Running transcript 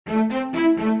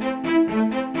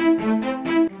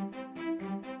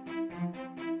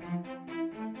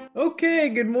Okay,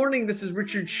 good morning. This is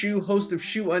Richard Hsu, host of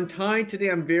Hsu Untied. Today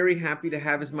I'm very happy to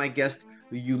have as my guest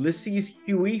Ulysses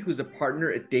Hui, who's a partner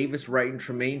at Davis Wright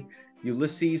Tremaine.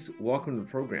 Ulysses, welcome to the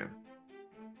program.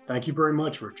 Thank you very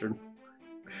much, Richard.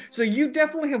 So you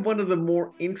definitely have one of the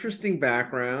more interesting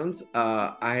backgrounds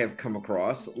I have come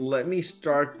across. Let me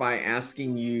start by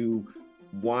asking you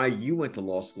why you went to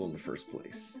law school in the first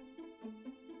place.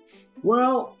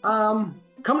 Well,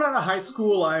 coming out of high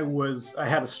school, I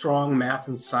had a strong math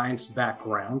and science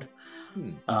background.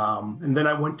 And then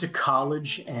I went to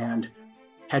college and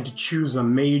had to choose a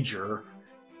major.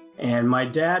 And my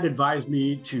dad advised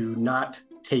me to not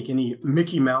take any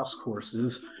Mickey Mouse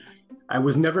courses. I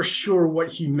was never sure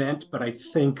what he meant, but I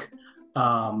think,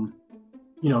 not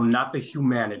the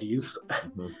humanities.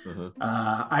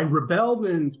 I rebelled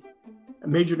and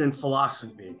majored in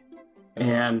philosophy.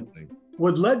 And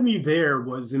what led me there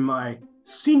was in my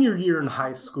senior year in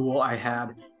high school, I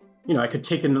could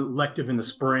take an elective in the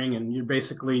spring and you're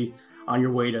basically on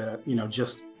your way to,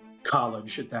 just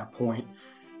college at that point.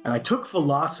 And I took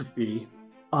philosophy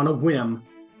on a whim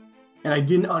and I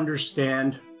didn't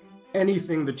understand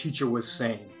anything the teacher was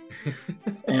saying.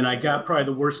 And I got probably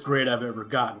the worst grade I've ever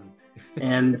gotten.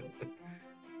 And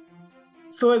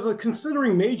so as a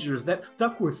considering majors, that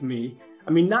stuck with me.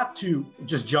 I mean, not to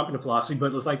just jump into philosophy, but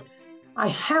it was like, I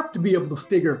have to be able to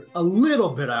figure a little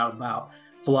bit out about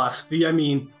philosophy. I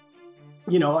mean,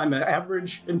 I'm an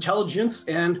average intelligence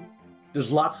and there's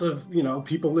lots of,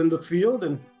 people in the field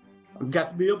and I've got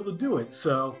to be able to do it.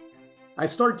 So I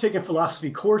started taking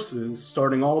philosophy courses,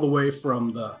 starting all the way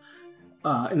from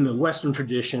in the Western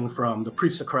tradition, from the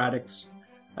pre-Socratics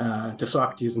to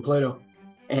Socrates and Plato.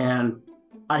 And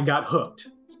I got hooked.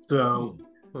 So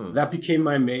that became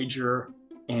my major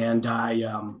and I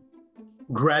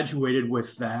graduated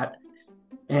with that.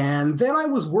 And then I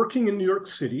was working in New York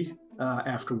City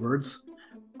afterwards.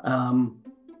 And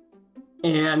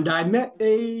I met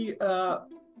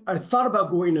I thought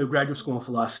about going to graduate school in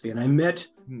philosophy, and I met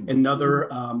another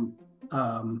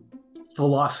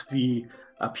philosophy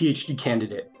PhD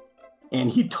candidate. And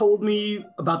he told me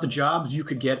about the jobs you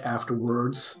could get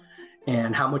afterwards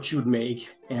and how much you would make.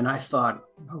 And I thought,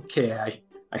 okay,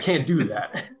 I can't do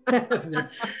that.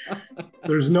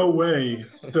 There's no way.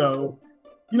 So,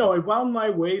 I wound my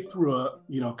way through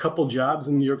a couple jobs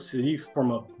in New York City,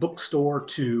 from a bookstore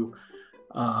to,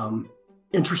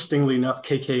 interestingly enough,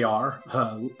 KKR,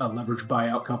 a leveraged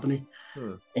buyout company.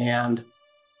 And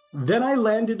then I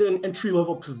landed an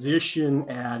entry-level position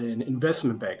at an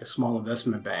investment bank, a small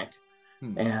investment bank.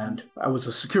 And I was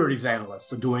a securities analyst,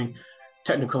 so doing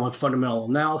technical and fundamental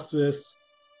analysis.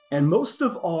 And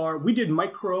we did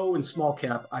micro and small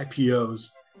cap IPOs.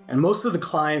 And most of the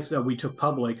clients that we took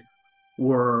public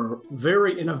were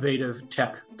very innovative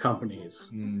tech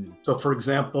companies. So for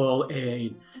example,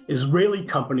 an Israeli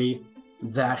company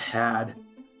that had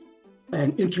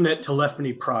an internet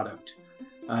telephony product.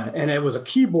 And it was a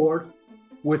keyboard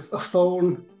with a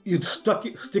phone you'd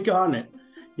stick on it,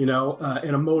 and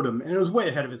a modem. And it was way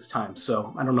ahead of its time.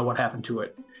 So I don't know what happened to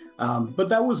it. But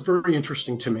that was very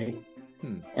interesting to me.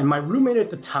 And my roommate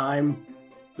at the time,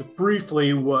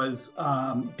 briefly, was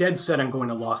dead set on going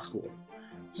to law school.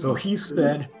 So he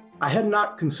said, I had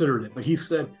not considered it, but he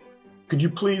said, could you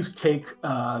please take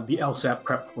the LSAT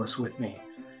prep course with me?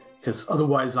 Because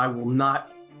otherwise I will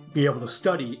not be able to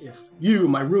study if you,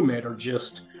 my roommate, are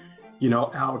just,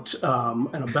 out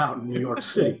and about in New York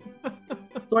City.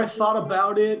 So I thought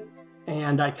about it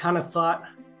and I kind of thought,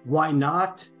 why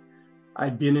not?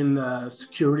 I'd been in the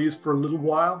securities for a little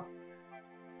while.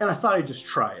 And I thought I'd just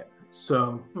try it.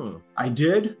 So I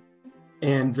did.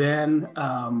 And then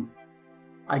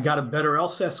I got a better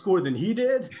LSAT score than he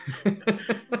did.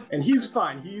 And he's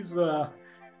fine. He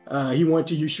went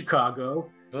to U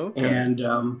Chicago. Okay.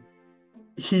 And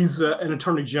he's an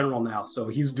attorney general now. So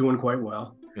he's doing quite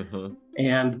well.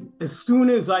 And as soon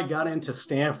as I got into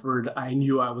Stanford, I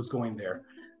knew I was going there.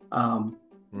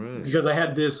 Because I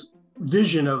had this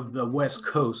vision of the West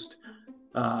Coast.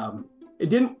 It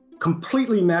didn't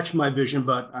completely match my vision,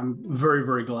 but I'm very,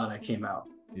 very glad I came out.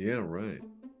 Yeah, right.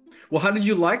 Well, how did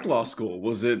you like law school?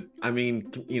 Was it, something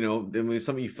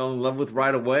you fell in love with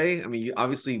right away? I mean, you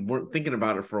obviously weren't thinking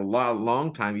about it for a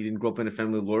long time. You didn't grow up in a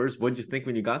family of lawyers. What did you think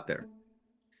when you got there?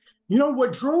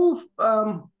 What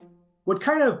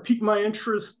kind of piqued my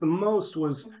interest the most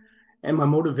and my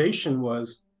motivation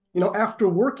was, after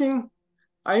working,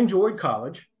 I enjoyed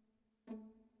college.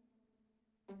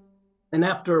 And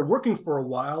after working for a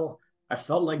while, I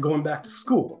felt like going back to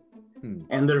school.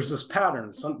 And there's this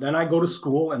pattern. So then I go to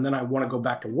school and then I want to go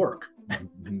back to work.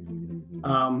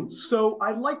 So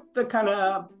I like the kind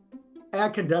of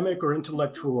academic or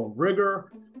intellectual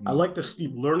rigor, I like the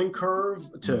steep learning curve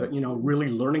to, really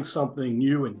learning something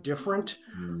new and different.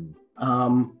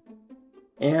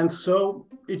 And so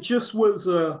it just was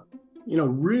a,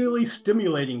 really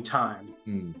stimulating time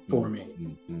for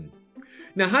me.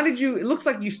 Now, how did you, it looks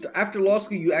like you, after law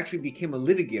school, you actually became a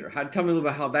litigator. Tell me a little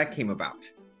about how that came about.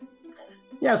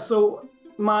 Yeah, so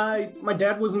my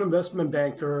dad was an investment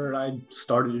banker. I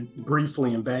started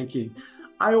briefly in banking.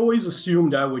 I always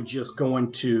assumed I would just go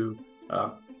into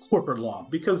corporate law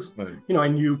because, I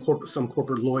knew some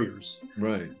corporate lawyers.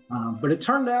 Right. But it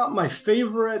turned out my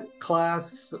favorite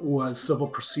class was civil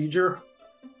procedure.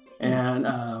 And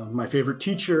my favorite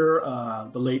teacher,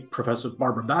 the late Professor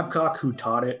Barbara Babcock, who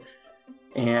taught it.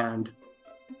 And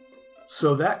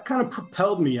so that kind of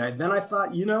propelled me. Then I thought,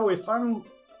 if I'm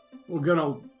going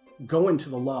to go into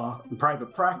the law and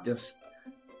private practice,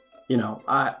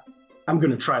 I'm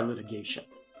going to try litigation.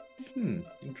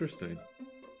 Interesting.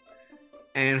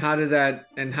 And how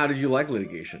did you like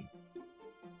litigation?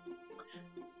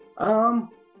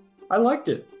 I liked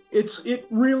it. It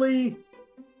really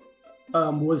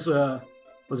was a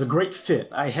great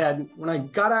fit. When I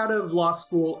got out of law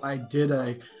school, I did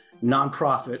a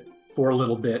nonprofit for a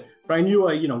little bit, but I knew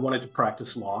I, wanted to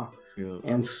practice law. Yeah.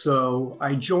 And so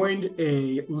I joined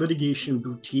a litigation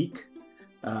boutique,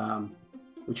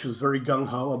 which was very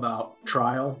gung-ho about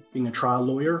being a trial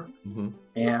lawyer.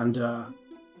 And,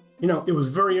 it was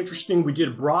very interesting. We did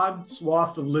a broad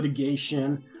swath of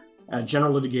litigation,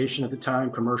 general litigation at the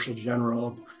time, commercial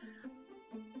general.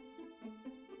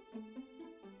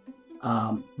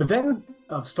 But then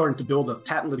I was starting to build a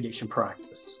patent litigation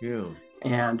practice. Yeah.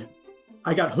 And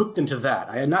I got hooked into that.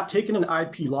 I had not taken an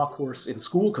IP law course in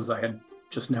school because I had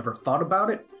just never thought about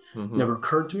it, never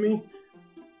occurred to me.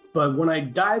 But when I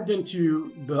dived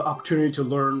into the opportunity to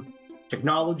learn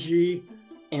technology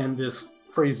and this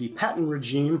crazy patent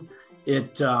regime,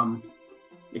 it kind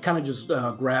of just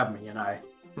grabbed me, and I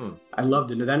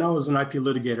loved it. And then I was an IP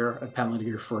litigator, a patent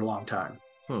litigator for a long time.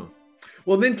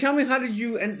 Well, then tell me, how did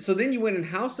you? And so then you went in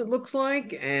house, it looks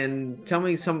like, and tell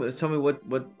me how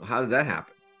did that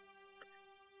happen?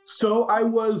 So I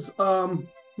was,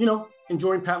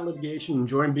 enjoying patent litigation,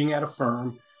 enjoying being at a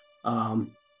firm,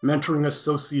 mentoring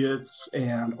associates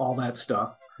and all that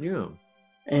stuff. Yeah.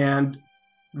 And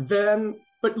then,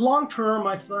 but long term,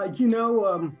 I thought,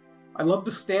 I love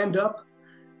to stand up,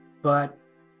 but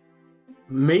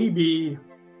maybe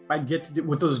I'd get to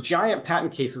with those giant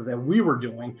patent cases that we were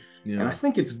doing. Yeah. And I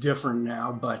think it's different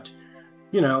now, but,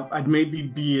 I'd maybe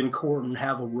be in court and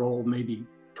have a role maybe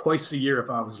twice a year if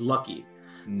I was lucky.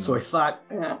 So I thought,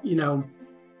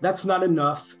 that's not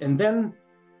enough. And then,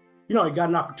 I got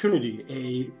an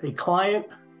opportunity. A client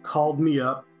called me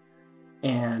up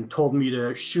and told me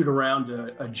to shoot around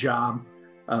a job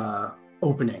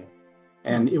opening.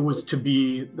 And it was to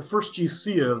be the first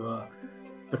GC of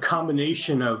the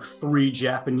combination of 3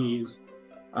 Japanese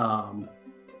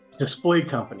display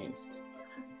companies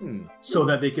so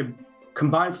that they could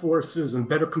combine forces and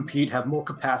better compete, have more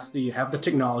capacity, have the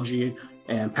technology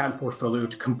and patent portfolio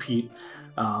to compete,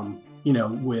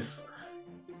 with,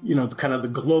 kind of the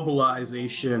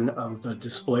globalization of the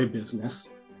display business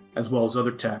as well as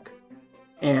other tech.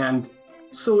 And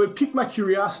so it piqued my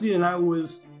curiosity, and I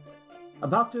was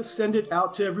about to send it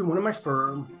out to everyone in my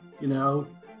firm,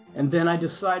 and then I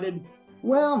decided,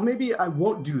 well, maybe I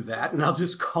won't do that, and I'll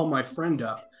just call my friend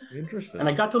up. Interesting. And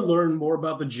I got to learn more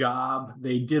about the job.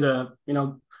 They did a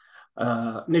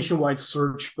nationwide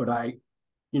search, but I,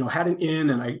 had an in,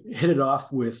 and I hit it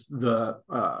off with the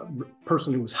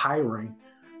person who was hiring.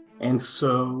 And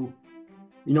so,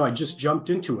 I just jumped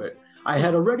into it. I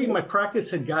had already, my practice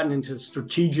had gotten into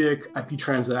strategic IP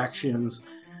transactions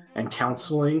and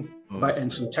counseling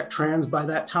and some tech trans by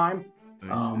that time.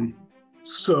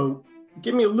 So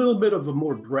give me a little bit of a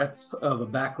more breadth of a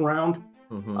background.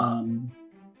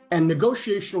 And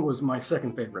negotiation was my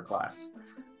second favorite class.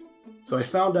 So I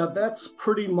found out that's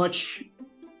pretty much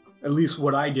at least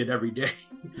what I did every day,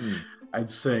 I'd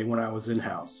say, when I was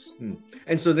in-house.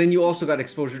 And so then you also got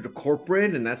exposure to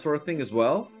corporate and that sort of thing as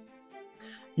well?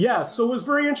 Yeah, so it was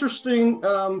very interesting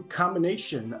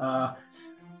combination.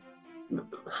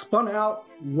 Spun out,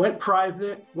 went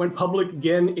private, went public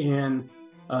again in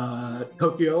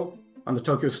Tokyo, on the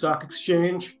Tokyo Stock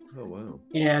Exchange. Oh, wow.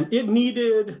 And it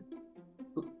needed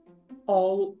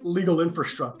all legal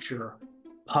infrastructure,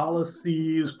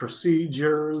 policies,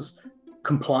 procedures,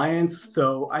 compliance.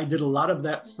 So I did a lot of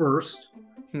that first.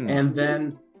 And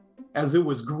then as it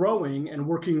was growing and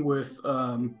working with,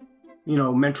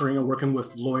 mentoring and working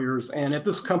with lawyers. And at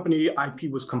this company,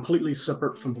 IP was completely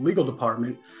separate from the legal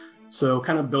department. So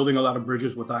kind of building a lot of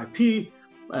bridges with IP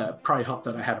probably helped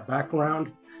that I had a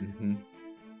background.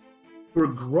 were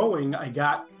growing, I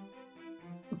got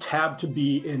tabbed to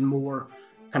be in more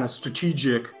kind of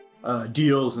strategic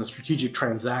deals and strategic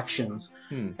transactions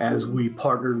as we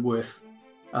partnered with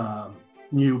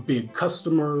new big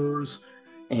customers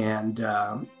and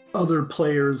other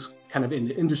players kind of in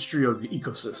the industry or the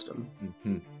ecosystem.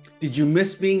 Did you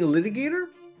miss being a litigator?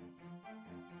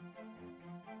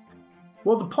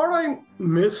 Well, the part I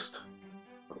missed,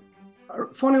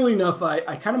 funnily enough,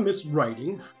 I kind of missed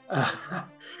writing.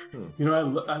 You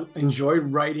know, I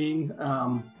enjoyed writing,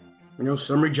 you know,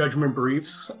 summary judgment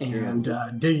briefs and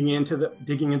digging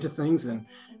into things and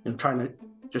trying to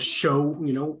just show,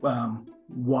 you know,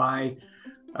 why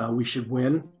we should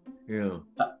win. Yeah.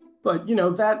 But you know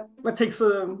that takes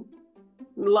a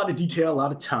lot of detail, a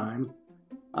lot of time,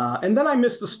 and then I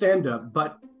missed the stand-up,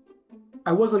 but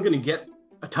I wasn't going to get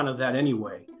a ton of that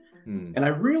anyway. And I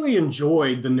really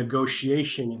enjoyed the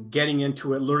negotiation and getting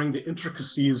into it, learning the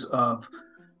intricacies of,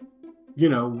 you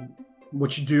know,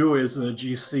 what you do as a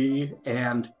GC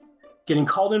and getting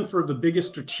called in for the biggest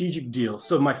strategic deals.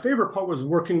 So my favorite part was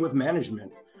working with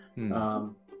management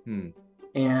and,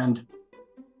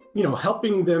 you know,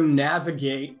 helping them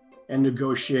navigate and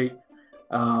negotiate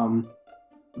the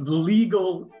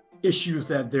legal issues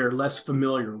that they're less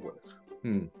familiar with.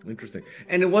 Interesting.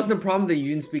 And it wasn't a problem that you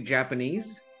didn't speak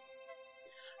Japanese?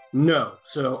 No.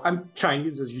 So I'm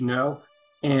Chinese, as you know,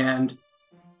 and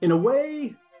in a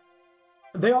way,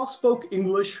 they all spoke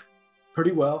English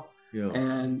pretty well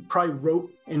and probably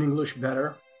wrote in English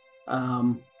better.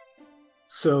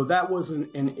 So that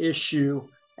wasn't an issue.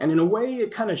 And in a way,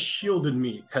 it kind of shielded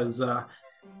me because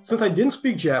since I didn't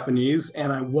speak Japanese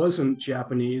and I wasn't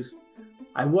Japanese,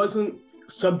 I wasn't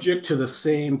subject to the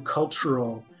same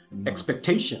cultural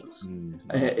expectations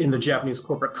in the Japanese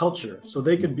corporate culture. So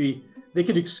they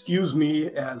could excuse me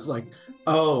as like,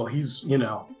 oh, he's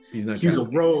a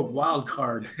rogue wild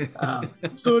card.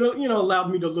 So it, you know,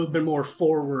 allowed me to a little bit more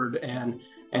forward and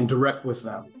direct with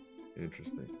them.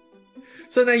 Interesting.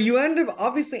 So now you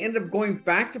obviously end up going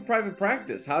back to private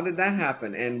practice. How did that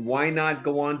happen? And why not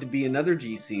go on to be another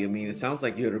GC? I mean, it sounds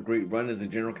like you had a great run as a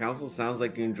general counsel. Sounds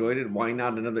like you enjoyed it. Why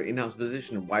not another in-house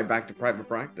position? Why back to private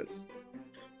practice?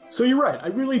 So you're right. I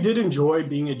really did enjoy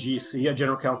being a GC, a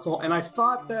general counsel. And I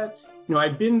thought that, you know,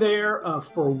 I'd been there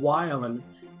for a while. And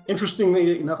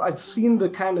interestingly enough, I've seen the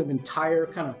kind of entire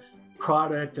kind of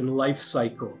product and life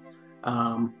cycle.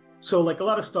 So like a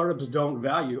lot of startups don't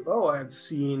value, oh, I've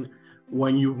seen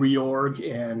when you reorg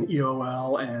and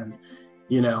EOL and,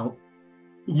 you know,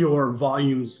 your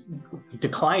volumes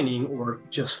declining or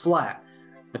just flat,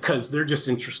 because they're just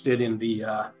interested in the,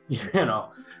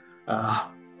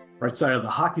 right side of the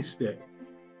hockey stick.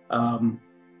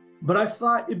 But I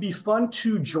thought it'd be fun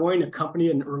to join a company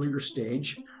at an earlier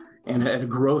stage and at a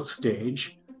growth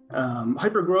stage.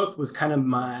 Hypergrowth was kind of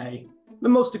the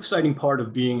most exciting part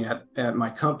of being at my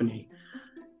company.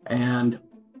 And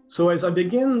so as I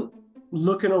began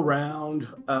looking around,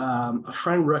 a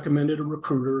friend recommended a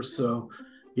recruiter. So,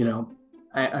 you know,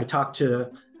 I talked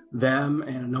to them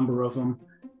and a number of them,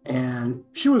 and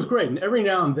she was great. And every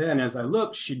now and then, as I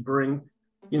looked, she'd bring,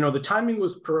 you know, the timing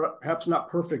was perhaps not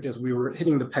perfect as we were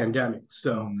hitting the pandemic.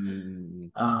 So,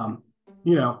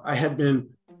 you know, I had been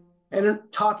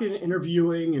talking,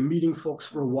 interviewing, and meeting folks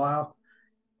for a while.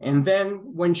 And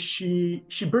then when she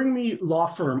bring me law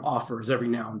firm offers every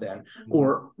now and then,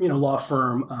 or, you know, law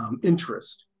firm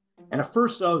interest. And at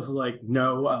first I was like,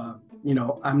 no, you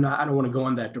know, I don't want to go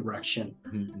in that direction.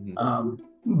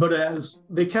 But as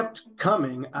they kept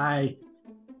coming, I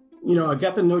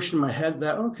got the notion in my head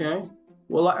that, okay,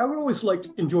 well, I always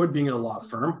enjoyed being at a law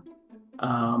firm.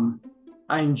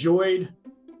 I enjoyed,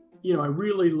 you know, I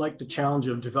really liked the challenge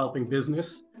of developing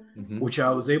business, which I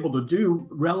was able to do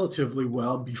relatively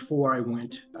well before I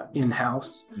went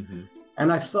in-house.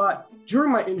 And I thought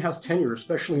during my in-house tenure,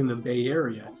 especially in the Bay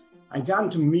Area, I gotten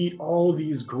to meet all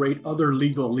these great other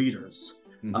legal leaders,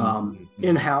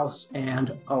 in-house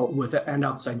and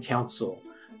outside counsel,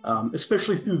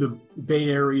 especially through the Bay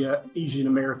Area Asian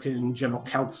American General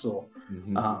Counsel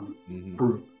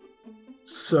group.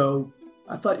 So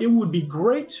I thought it would be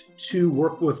great to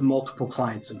work with multiple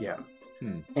clients again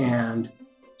and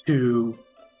to,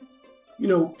 you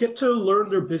know, get to learn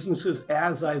their businesses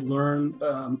as I learn,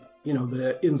 you know,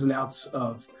 the ins and outs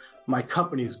of my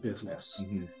company's business.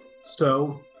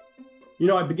 So, you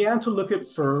know, I began to look at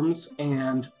firms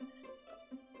and,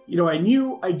 you know, I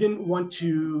knew I didn't want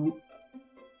to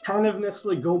kind of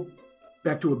necessarily go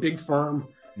back to a big firm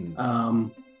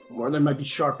where there might be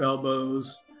sharp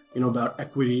elbows, you know, about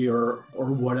equity or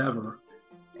whatever.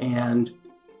 And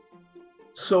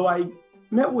so I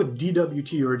met with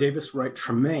DWT, or Davis Wright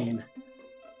Tremaine,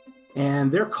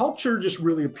 and their culture just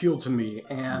really appealed to me,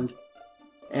 and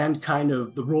kind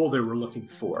of the role they were looking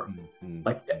for. Mm-hmm.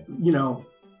 Like, you know,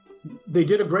 they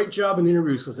did a great job in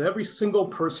interviews because every single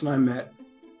person I met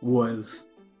was,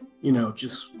 you know,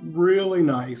 just really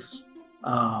nice,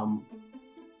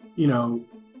 you know,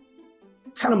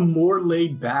 kind of more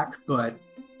laid back, but,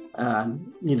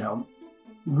 you know,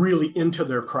 really into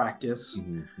their practice.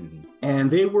 Mm-hmm. And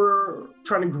they were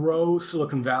trying to grow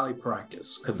Silicon Valley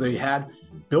practice because they had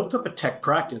built up a tech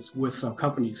practice with some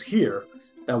companies here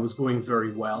that was going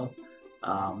very well.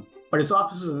 But its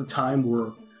offices at the time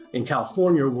were in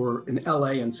California, were in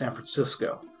LA and San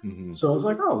Francisco. Mm-hmm. So I was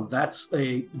like, oh, that's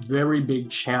a very big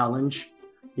challenge.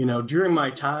 You know, during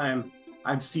my time,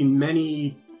 I've seen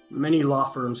many law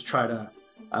firms try to,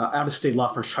 out-of-state law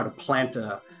firms try to plant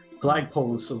a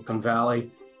flagpole in Silicon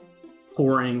Valley,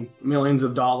 pouring millions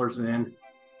of dollars in,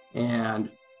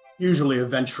 and usually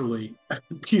eventually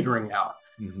petering out.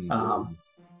 Mm-hmm.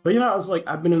 But, you know, I was like,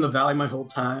 I've been in the Valley my whole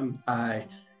time.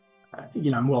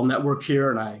 You know, I'm well networked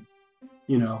here, and I,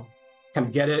 you know, kind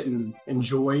of get it and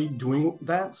enjoy doing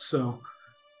that. So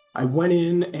I went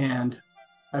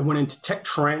into tech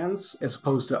trans as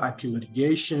opposed to IP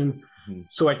litigation,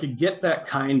 so I could get that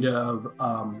kind of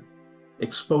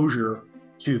exposure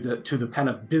to the kind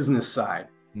of business side.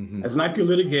 As an IP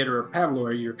litigator or patent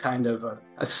lawyer, you're kind of a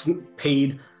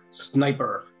paid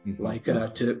sniper, like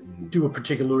to do a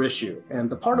particular issue. And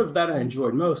the part of that I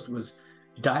enjoyed most was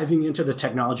diving into the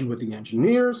technology with the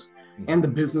engineers and the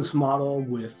business model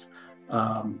with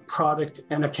product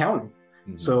and accounting.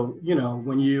 So, you know,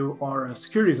 when you are a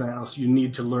securities analyst, you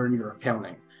need to learn your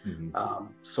accounting.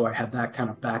 So I had that kind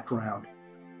of background,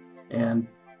 and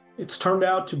it's turned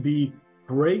out to be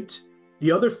great.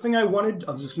 The other thing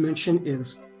I'll just mention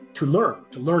is to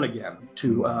learn again.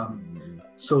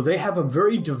 So they have a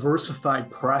very diversified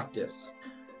practice,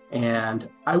 and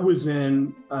I was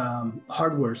in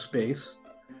hardware space.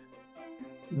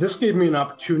 This gave me an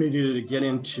opportunity to get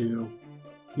into,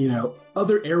 you know,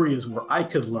 other areas where I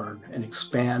could learn and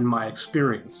expand my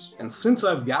experience. And since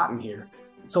I've gotten here,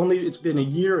 it's been a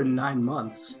year and 9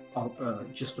 months,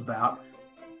 just about.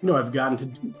 You know, I've gotten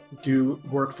to do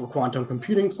work for quantum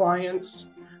computing clients,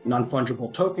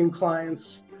 non-fungible token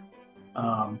clients,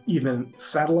 even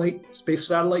space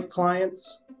satellite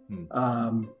clients.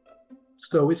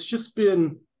 So it's just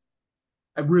been,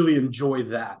 I really enjoy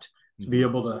that, to be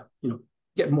able to, you know,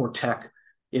 get more tech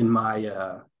in my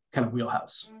kind of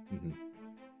wheelhouse.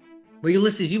 Well,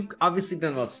 Ulysses, you've obviously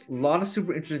done a lot of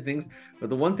super interesting things, but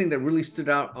the one thing that really stood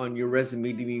out on your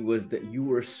resume to me was that you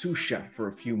were a sous chef for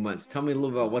a few months. Tell me a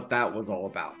little about what that was all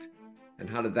about, and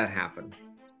how did that happen?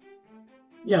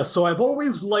 Yeah, so I've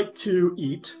always liked to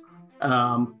eat,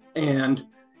 and,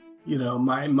 you know,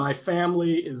 my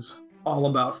family is all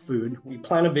about food. We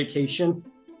plan a vacation,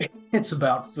 it's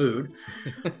about food.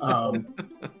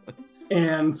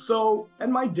 And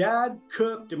my dad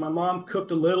cooked, and my mom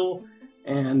cooked a little,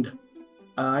 and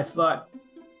I thought,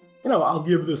 you know, I'll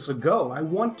give this a go. I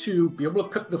want to be able to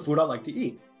cook the food I like to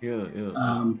eat.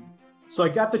 So I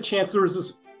got the chance. There was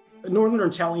this Northern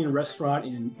Italian restaurant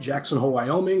in Jackson Hole,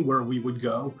 Wyoming, where we would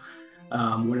go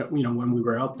when we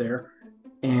were out there.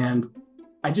 And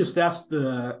I just asked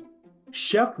the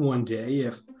chef one day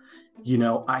if, you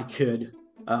know, I could,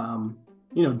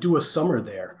 you know, do a summer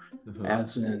there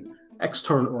as an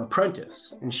extern or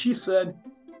apprentice. And she said,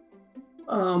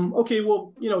 okay,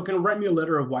 well, you know, can you write me a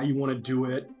letter of why you want to do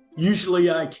it?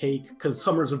 Usually I take, because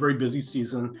summer's a very busy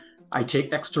season, I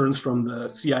take externs from the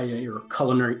CIA or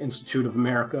Culinary Institute of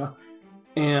America,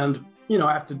 and, you know,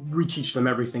 I have to reteach them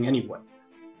everything anyway.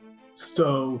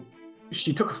 So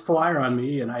she took a flyer on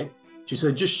me, and she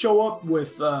said, just show up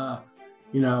with,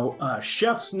 you know, a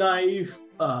chef's knife,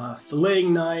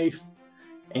 filleting knife,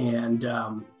 and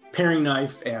paring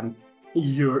knife, and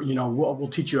we'll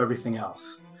teach you everything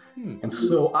else. And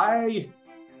so I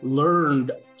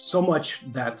learned so much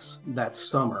that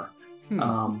summer,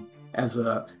 as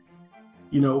a,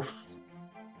 you know,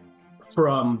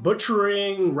 from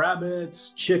butchering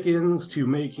rabbits, chickens, to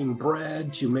making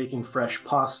bread, to making fresh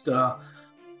pasta.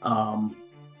 And,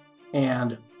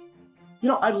 you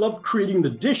know, I love creating the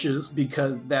dishes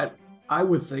because that I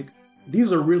would think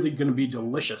these are really going to be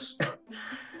delicious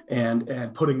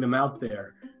and putting them out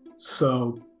there.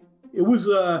 So it was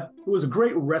a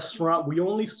great restaurant. We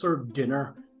only served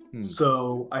dinner.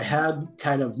 So I had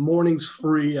kind of mornings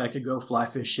free. I could go fly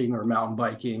fishing or mountain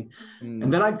biking.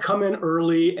 And then I'd come in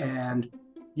early, and,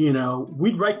 you know,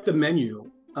 we'd write the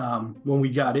menu when we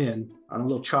got in on a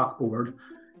little chalkboard.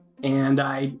 And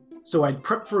I'd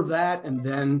prep for that, and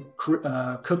then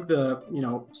cook the, you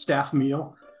know, staff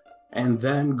meal. and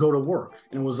then go to work.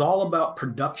 And it was all about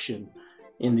production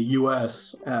in the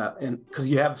US. And because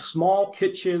you have small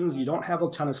kitchens, you don't have a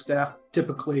ton of staff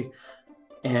typically.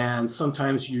 And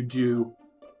sometimes you do,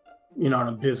 on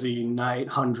a busy night,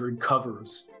 100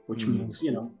 covers, which means,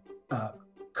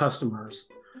 customers.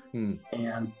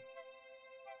 And,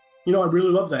 I really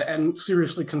love that, and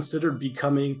seriously considered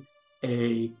becoming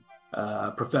a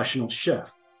professional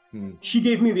chef. She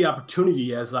gave me the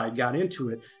opportunity as I got into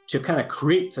it to kind of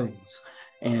create things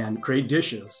and create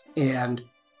dishes. And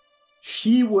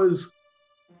she was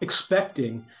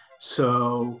expecting,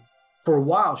 so for a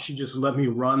while, she just let me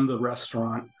run the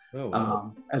restaurant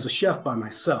as a chef by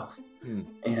myself.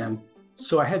 And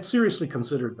so I had seriously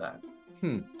considered that.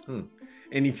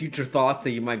 Any future thoughts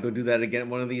that you might go do that again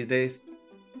one of these days?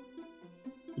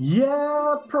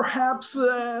 Yeah, perhaps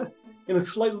in a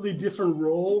slightly different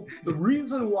role. The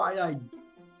reason why I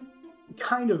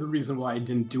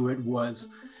didn't do it was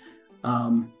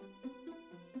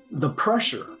the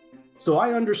pressure. So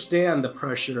I understand the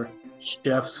pressure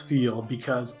chefs feel,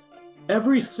 because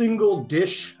every single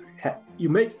dish you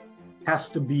make has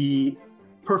to be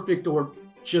perfect or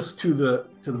just to the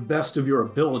best of your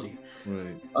ability.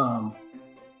 Right.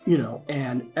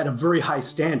 And at a very high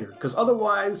standard, because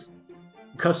otherwise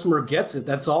the customer gets it.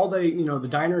 That's all they, the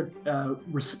diner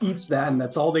eats that, and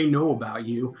that's all they know about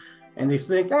you. And they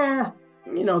think, that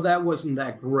wasn't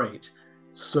that great.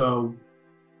 So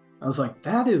I was like,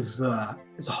 that is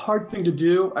it's a hard thing to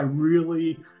do. I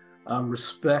really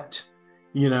respect,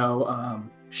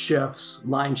 chefs,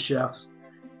 line chefs.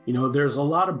 There's a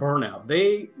lot of burnout.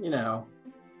 They,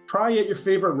 try at your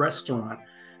favorite restaurant.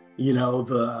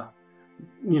 The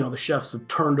chefs have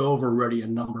turned over already a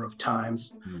number of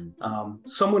times.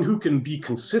 Someone who can be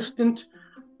consistent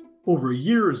over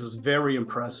years is very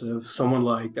impressive. Someone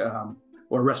like,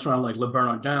 or a restaurant like Le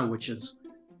Bernardin, which is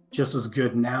just as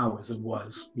good now as it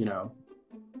was,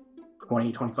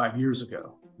 20, 25 years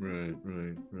ago. Right.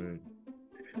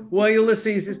 Well,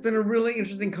 Ulysses, it's been a really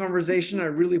interesting conversation. I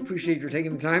really appreciate your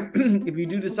taking the time. If you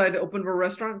do decide to open a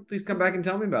restaurant, please come back and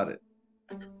tell me about it.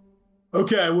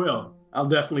 Okay, I will. I'll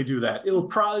definitely do that. It'll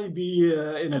probably be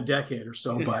in a decade or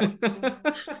so, but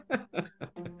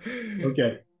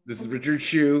okay. This is Richard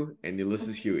Hsu and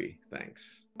Ulysses Hui.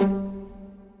 Thanks.